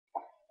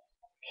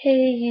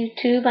Hey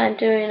YouTube, I'm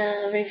doing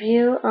a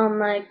review on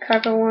my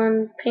Carver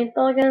 1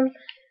 paintball gun.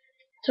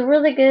 It's a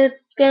really good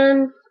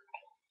gun.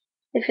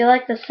 If you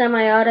like the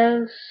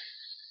semi-autos,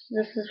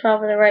 this is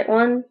probably the right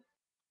one.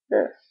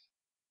 The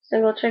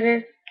single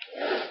trigger.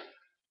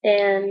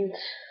 And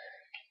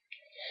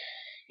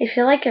if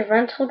you like a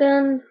rental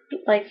gun,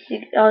 like you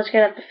always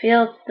get out the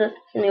field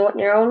and you want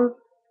your own,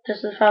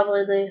 this is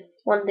probably the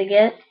one to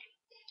get.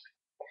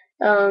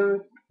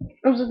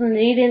 This is an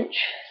 8-inch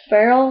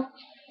barrel.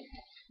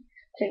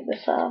 Take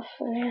this off.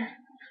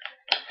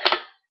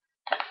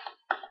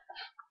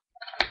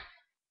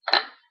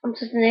 It's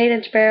just an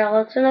 8-inch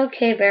barrel. It's an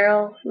okay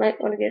barrel.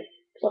 Might want to get a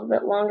little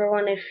bit longer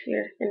one if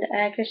you're into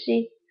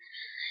accuracy.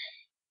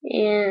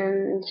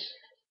 And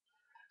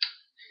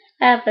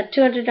I have a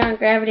 200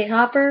 gravity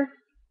hopper.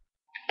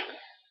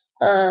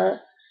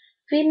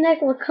 Feed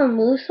neck will come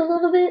loose a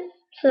little bit,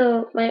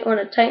 so might want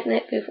to tighten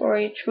it before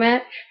each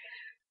match.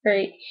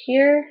 Right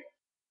here.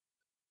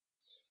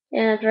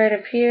 And right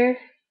up here.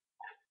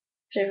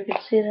 If you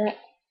can see that.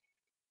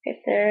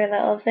 Right there,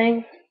 that little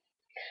thing.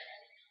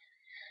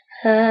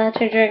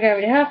 200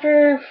 gravity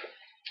hopper.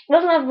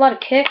 Doesn't have a lot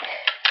of kick.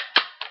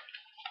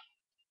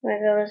 Might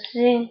be able to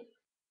see.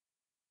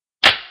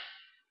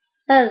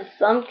 Has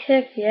some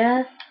kick,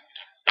 yeah.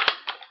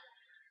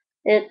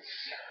 It's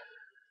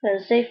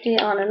safety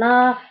on and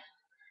off.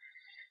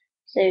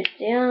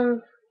 Safety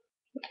on.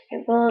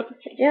 Bullet,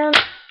 safety on.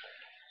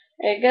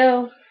 There you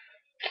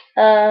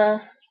go.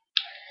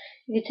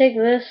 You take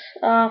this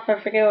off. I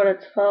forget what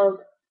it's called.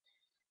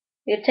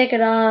 You take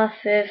it off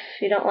if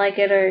you don't like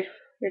it or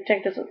your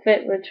tank doesn't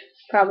fit, which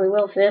probably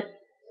will fit.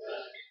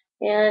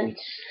 And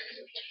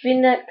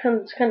V-neck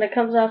kind of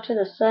comes off to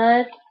the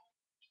side.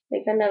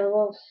 They kind of have a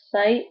little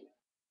sight,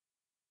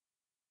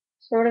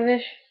 sort of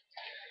ish.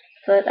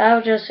 But I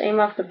would just aim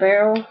off the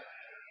barrel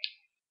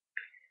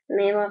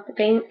and aim off the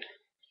paint.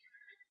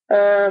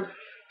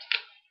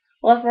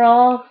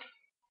 Overall,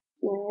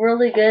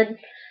 really good.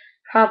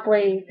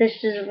 Probably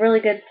this is a really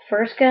good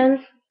first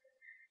gun.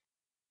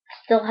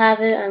 Still have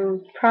it.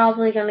 I'm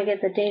probably gonna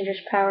get the Dangerous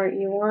Power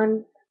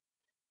E1.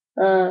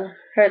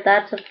 Heard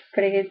that's a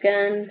pretty good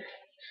gun.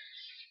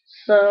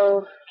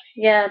 So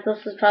yeah,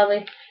 this is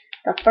probably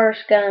the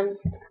first gun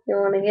you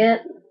want to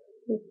get.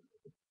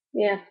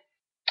 Yeah.